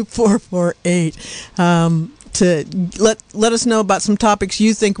 895-2448. To let us know about some topics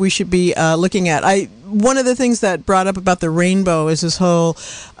you think we should be looking at. One of the things that brought up about the rainbow is this whole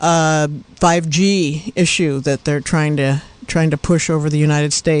 5G issue that they're trying to push over the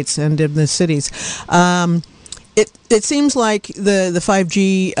United States and in the cities. It seems like the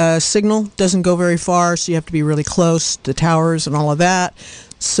 5G signal doesn't go very far, so you have to be really close to towers and all of that.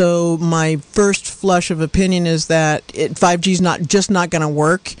 So my first flush of opinion is that 5G is not going to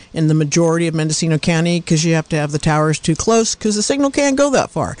work in the majority of Mendocino County because you have to have the towers too close because the signal can't go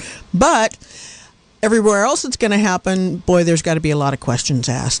that far. But everywhere else it's going to happen, boy, there's got to be a lot of questions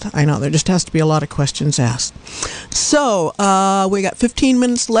asked. I know, there just has to be a lot of questions asked. So, we got 15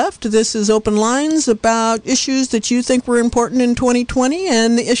 minutes left. This is Open Lines about issues that you think were important in 2020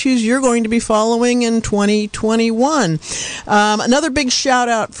 and the issues you're going to be following in 2021. Another big shout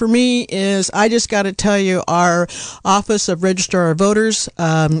out for me is, I just got to tell you, our Office of Registrar of Voters,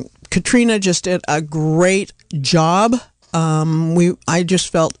 Katrina just did a great job. I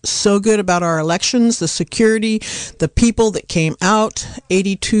just felt so good about our elections, the security, the people that came out.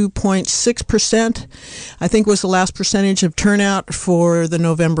 82.6%, I think, was the last percentage of turnout for the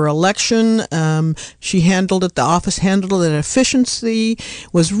November election. She handled it, the office handled it efficiency,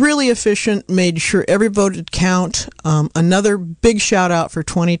 was really efficient, made sure every vote would count. Another big shout out for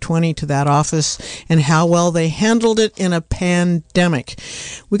 2020 to that office and how well they handled it in a pandemic.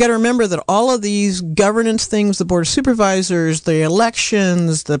 We got to remember that all of these governance things, the Board of Supervisors, the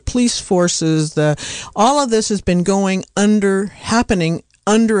elections, the police forces, all of this has been happening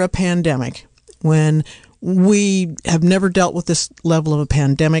under a pandemic when we have never dealt with this level of a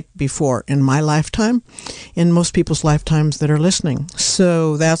pandemic before in my lifetime, in most people's lifetimes that are listening.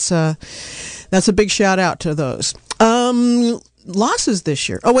 So that's a big shout out to those. Losses this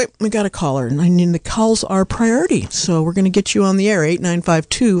year. Oh, wait, we got a caller, and I mean, the calls are priority. So we're going to get you on the air,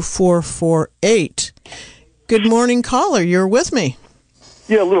 895-2448. Good morning, caller. You're with me.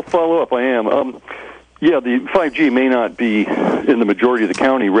 Yeah, a little follow-up. I am. Yeah, the 5G may not be in the majority of the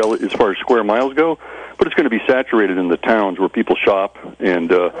county as far as square miles go, but it's going to be saturated in the towns where people shop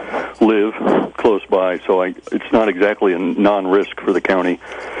and live close by. So it's not exactly a non-risk for the county.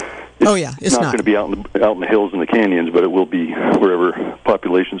 It's not going to be out in the hills and the canyons, but it will be wherever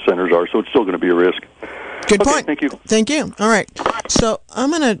population centers are. So it's still going to be a risk. Good point. Thank you. Thank you. All right. So I'm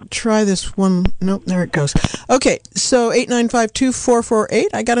going to try this one. Nope, there it goes. Okay, so 895-2448.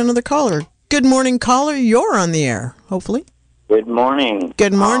 I got another caller. Good morning, caller. You're on the air, hopefully. Good morning.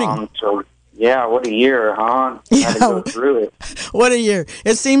 Good morning. What a year, huh? Had to go through it. What a year.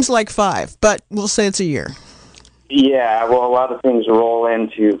 It seems like 5, but we'll say it's a year. Yeah, well, a lot of things roll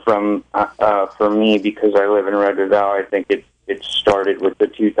into for me because I live in Redwood Valley. I think it started with the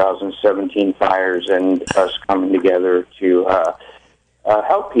 2017 fires and us coming together to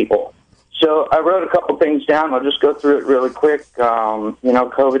help people. So I wrote a couple things down. I'll just go through it really quick.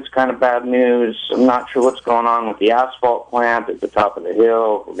 COVID's kind of bad news. I'm not sure what's going on with the asphalt plant at the top of the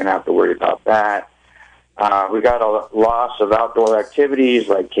hill. We're going to have to worry about that. We got a loss of outdoor activities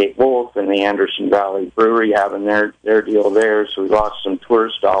like Cape Wolf and the Anderson Valley Brewery having their deal there, so we lost some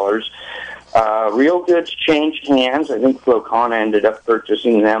tourist dollars. Real Goods changed hands. I think Flocona ended up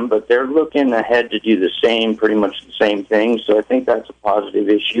purchasing them, but they're looking ahead to do pretty much the same thing, so I think that's a positive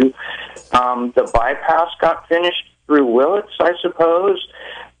issue. The bypass got finished through Willits, I suppose.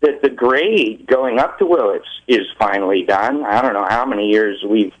 That the grade going up to Willits is finally done. I don't know how many years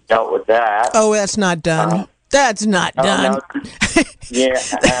we've dealt with that. Oh, that's not done. That's not done. No. Yeah,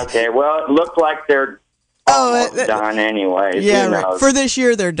 okay. Well, it looked like they're almost done anyways. Yeah, right. For this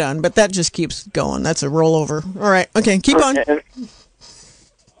year, they're done, but that just keeps going. That's a rollover. All right. Okay, keep on.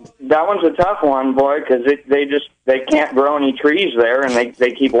 That one's a tough one, boy, because they can't grow any trees there, and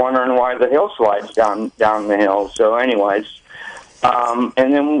they keep wondering why the hill slides down the hill. So, anyways.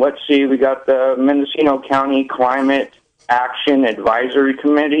 And then let's see, we got the Mendocino County Climate Action Advisory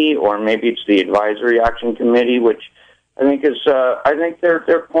Committee, or maybe it's the Advisory Action Committee, which I think is I think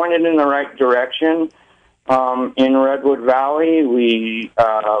they're pointed in the right direction. In Redwood Valley, we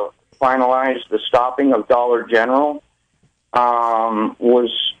finalized the stopping of Dollar General.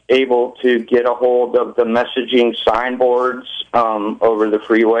 Was able to get a hold of the messaging signboards over the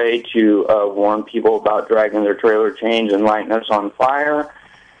freeway to warn people about dragging their trailer chains and lighting us on fire.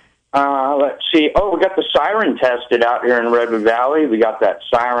 Let's see. Oh, we got the siren tested out here in Redwood Valley. We got that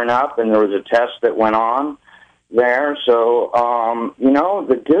siren up, and there was a test that went on there. So,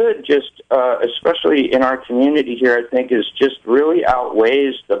 the good just, especially in our community here, I think is just really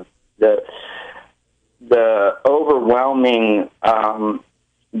outweighs the overwhelming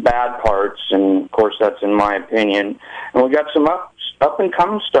bad parts, and of course that's in my opinion. And we got some up and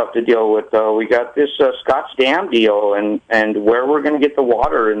coming stuff to deal with, though. We got this Scotts Dam deal, and where we're going to get the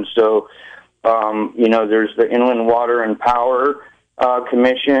water. And so, there's the Inland Water and Power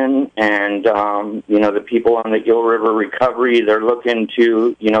Commission, and the people on the Eel River Recovery. They're looking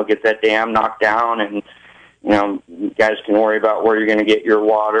to get that dam knocked down, and you guys can worry about where you're going to get your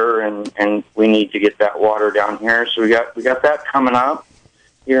water, and we need to get that water down here. So we got that coming up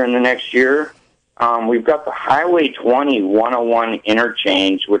here in the next year. We've got the Highway 20 101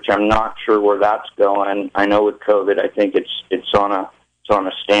 interchange, which I'm not sure where that's going. I know with COVID, I think it's on a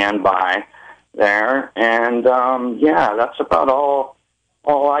standby there, and that's about all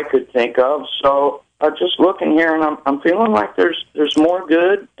I could think of. So just looking here, and I'm feeling like there's more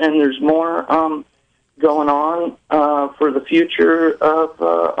good and there's more going on for the future of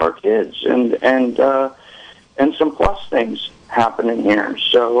our kids, and some plus things happening here.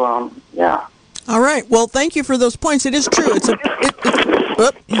 So yeah. All right. Well, thank you for those points. It is true.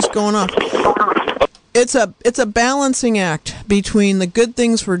 He's going off. It's a balancing act between the good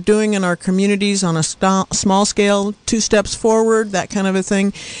things we're doing in our communities on a small scale, 2 steps forward, that kind of a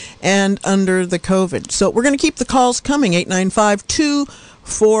thing, and under the COVID. So we're going to keep the calls coming.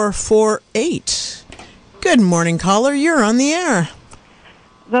 895-2448. Good morning, caller. You're on the air.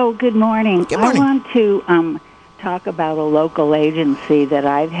 Well, good morning. Good morning. I want to talk about a local agency that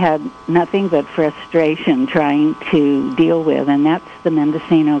I've had nothing but frustration trying to deal with, and that's the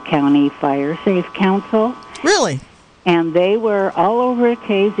Mendocino County Fire Safe Council. Really? And they were all over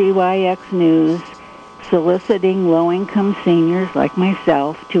KZYX News soliciting low-income seniors like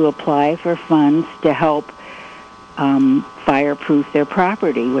myself to apply for funds to help fireproof their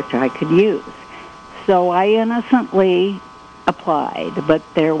property, which I could use. So I innocently applied, but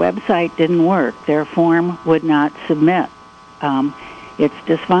their website didn't work. Their form would not submit. It's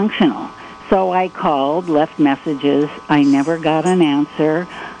dysfunctional. So I called, left messages. I never got an answer.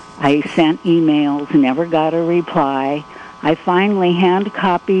 I sent emails, never got a reply. I finally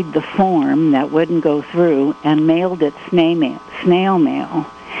hand-copied the form that wouldn't go through and mailed it snail mail,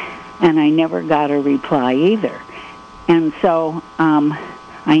 and I never got a reply either. And so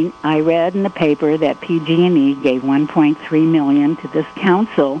I read in the paper that PG&E gave $1.3 million to this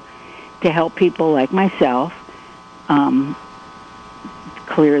council to help people like myself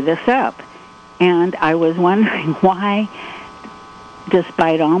clear this up. And I was wondering why,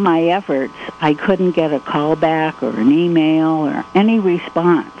 despite all my efforts, I couldn't get a call back or an email or any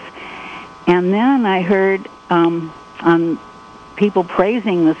response. And then I heard on people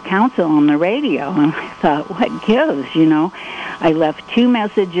praising this council on the radio, and I thought, what gives, you know? I left 2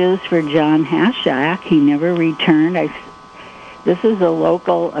 messages for John Hashak. He never returned. This is a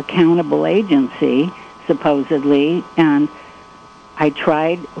local accountable agency, supposedly, and I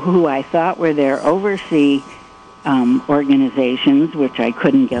tried who I thought were their overseas organizations, which I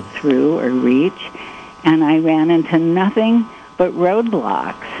couldn't get through or reach, and I ran into nothing but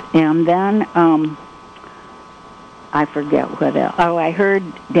roadblocks. And then I forget what else. Oh, I heard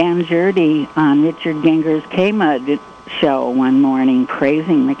Dan Jurdy on Richard Ginger's K-Mud show one morning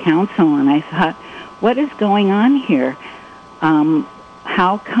praising the council, and I thought, what is going on here?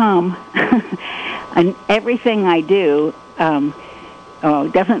 How come and everything I do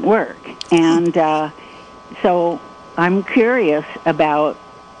doesn't work? And so I'm curious about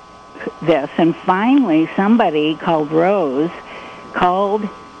this. And finally, somebody called Rose called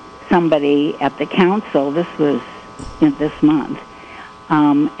somebody at the council. This was this month.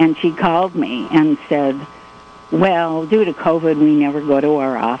 And she called me and said, well, due to COVID, we never go to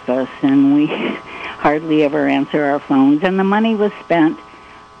our office, and we hardly ever answer our phones. And the money was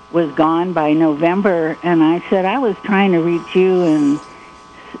gone by November. And I said, I was trying to reach you in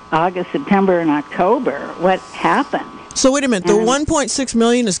August, September, and October. What happened? So wait a minute. The $1.6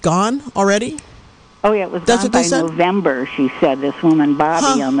 million is gone already? Oh, yeah, it was gone by November, she said, this woman,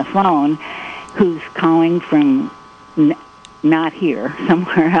 Bobby, on the phone, who's calling from not here,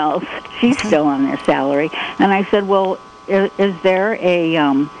 somewhere else. She's still on their salary. And I said, well, is there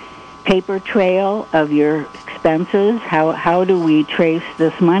a paper trail of your expenses? How do we trace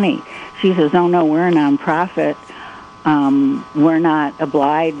this money? She says, oh, no, we're a nonprofit. We're not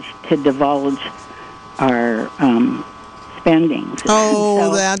obliged to divulge our spendings.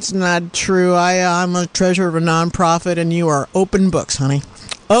 Oh, so, that's not true. I'm a treasurer of a nonprofit, and you are open books, honey.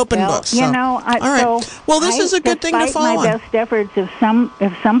 Open books. You know, all right. So well, this is a good thing to follow. Despite my best efforts,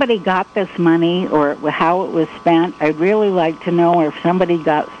 if somebody got this money or how it was spent, I'd really like to know, or if somebody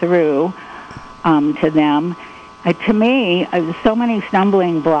got through to them. To me, so many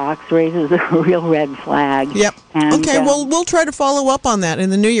stumbling blocks raises a real red flag. Yep. And, okay, well, we'll try to follow up on that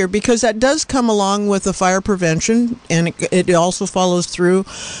in the new year, because that does come along with the fire prevention, and it also follows through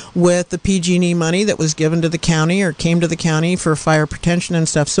with the PG&E money that was given to the county or came to the county for fire protection and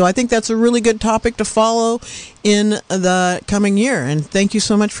stuff. So I think that's a really good topic to follow in the coming year, and thank you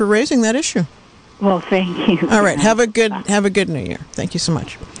so much for raising that issue. Well, thank you. All right, have a good new year. Thank you so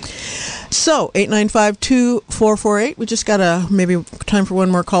much. So, 895-2448, we just got maybe time for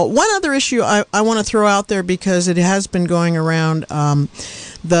one more call. One other issue I want to throw out there, because it has been going around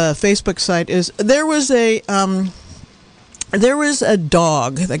the Facebook site, is there was a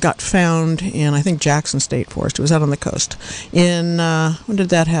dog that got found in, I think, Jackson State Forest. It was out on the coast. When did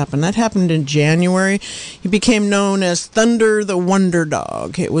that happen? That happened in January. He became known as Thunder the Wonder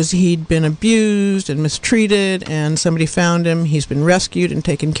Dog. He'd been abused and mistreated, and somebody found him. He's been rescued and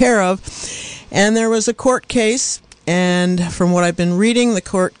taken care of. And there was a court case, and from what I've been reading, the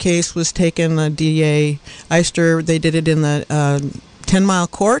court case was taken, the DA Eister, they did it in the 10 Mile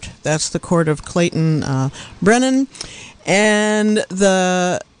Court. That's the court of Clayton Brennan. And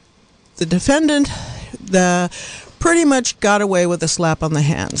the defendant pretty much got away with a slap on the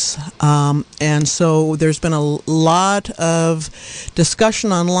hands. And so there's been a lot of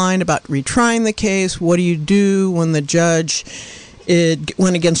discussion online about retrying the case. What do you do when the judge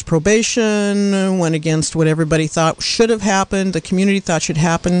went against probation, went against what everybody thought should have happened, the community thought should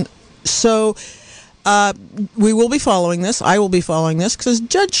happen? So we will be following this. I will be following this, because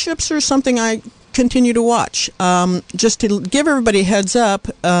judgeships are something I continue to watch. Just to give everybody a heads up,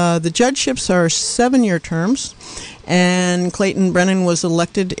 the judgeships are 7-year terms, and Clayton Brennan was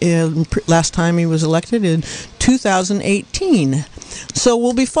elected last time he was elected in 2018. So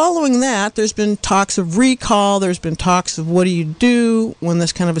we'll be following that. There's been talks of recall. There's been talks of what do you do when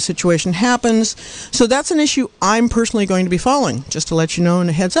this kind of a situation happens. So that's an issue I'm personally going to be following, just to let you know, and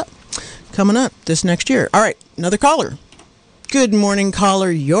a heads up coming up this next year. All right, another caller. Good morning,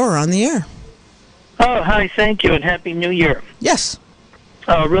 caller. You're on the air. Oh, hi, thank you, and Happy New Year. Yes.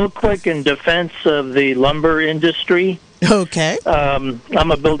 Real quick, in defense of the lumber industry, Okay.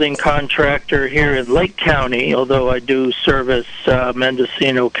 I'm a building contractor here in Lake County, although I do service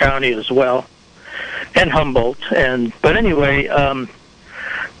Mendocino County as well, and Humboldt. But anyway,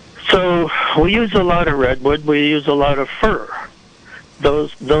 so we use a lot of redwood. We use a lot of fir.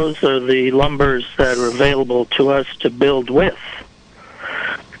 Those are the lumbers that are available to us to build with.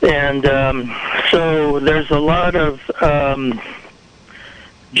 And so there's a lot of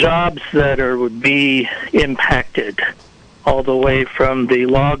jobs that would be impacted, all the way from the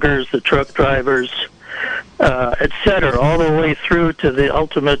loggers, the truck drivers, et cetera, all the way through to the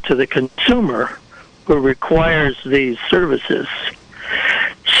ultimate, to the consumer who requires these services.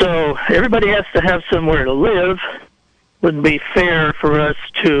 So everybody has to have somewhere to live. Wouldn't be fair for us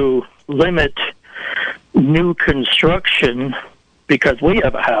to limit new construction because we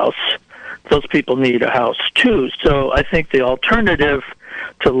have a house. Those people need a house too. So I think the alternative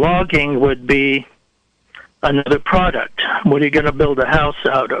to logging would be another product. What are you going to build a house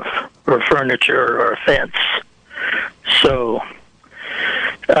out of, or furniture, or a fence? So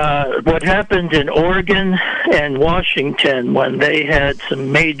what happened in Oregon and Washington when they had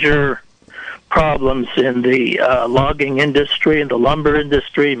some major problems in the logging industry and the lumber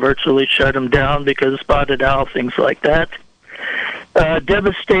industry, virtually shut them down because of spotted owl, things like that,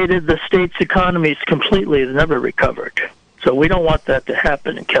 devastated the state's economies completely. They never recovered. So we don't want that to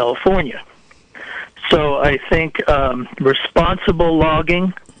happen in California. So I think responsible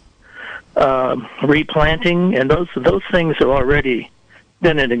logging, replanting, and those things have already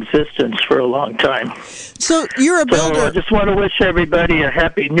been in existence for a long time. So you're a builder. So I just want to wish everybody a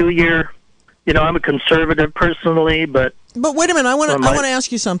happy New Year. You know, I'm a conservative personally, but wait a minute, I want to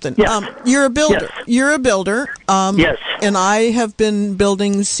ask you something. Yes. You're a builder. Yes. You're a builder. Yes. And I have been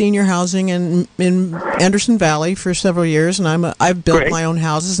building senior housing in Anderson Valley for several years, and I've built my own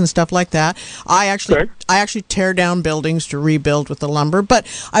houses and stuff like that. I actually tear down buildings to rebuild with the lumber. But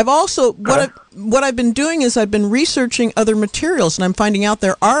I've also what I've been doing is I've been researching other materials, and I'm finding out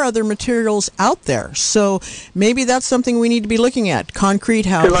there are other materials out there. So maybe that's something we need to be looking at. Concrete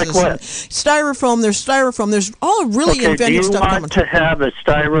houses, like what? Styrofoam. There's styrofoam. There's all really inventive stuff coming. Do you want to have a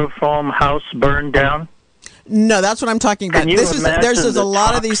styrofoam house burned down? No, that's what I'm talking about. There's a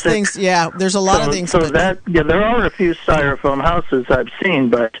lot of these things. Yeah, there's a lot of things. There are a few styrofoam houses I've seen,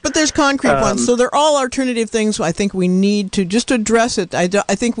 but there's concrete ones. So they're all alternative things. I think we need to just address it. I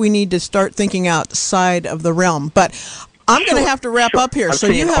think we need to start thinking outside of the realm. But I'm going to have to wrap up here. I've so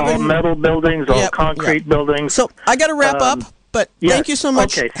seen you have all metal buildings, all concrete buildings. So I got to wrap up. But thank you so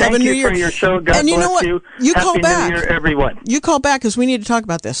much. Okay, have a new year. Thank you for your show. God and you bless know what? You Happy call back. New Year, everyone. You call back because we need to talk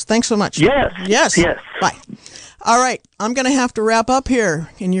about this. Thanks so much. Yes. Bye. All right. I'm going to have to wrap up here,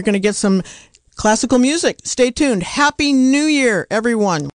 and you're going to get some classical music. Stay tuned. Happy New Year, everyone.